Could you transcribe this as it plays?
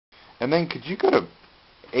And then could you go to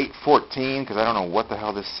 814, because I don't know what the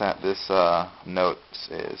hell this note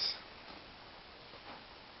is.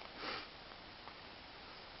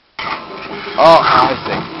 Oh, I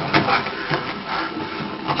see.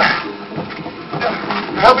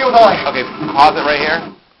 Help me with the light. Okay, pause it right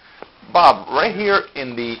here. Bob, right here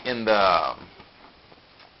in the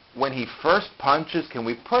when he first punches, can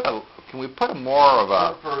we put a more of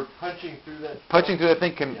a for punching through that thing?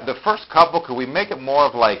 Yeah. The first couple, could we make it more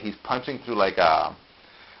of like he's punching through like a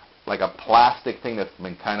plastic thing that's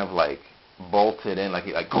been kind of like bolted in, like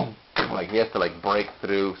he has to like break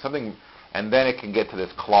through something, and then it can get to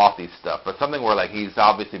this clothy stuff. But something where like he's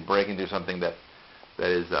obviously breaking through something that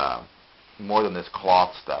is more than this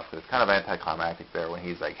cloth stuff. It's kind of anticlimactic there when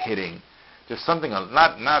he's like hitting. Just something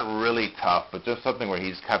not really tough, but just something where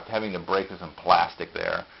he's kept having to break through some plastic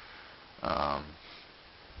there.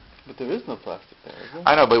 But there is no plastic there, is there?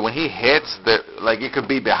 I know, but when he hits, like it could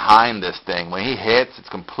be behind this thing. When he hits, it's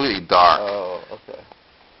completely dark. Oh, okay.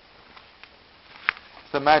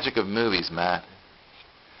 It's the magic of movies, Matt.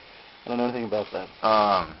 I don't know anything about that.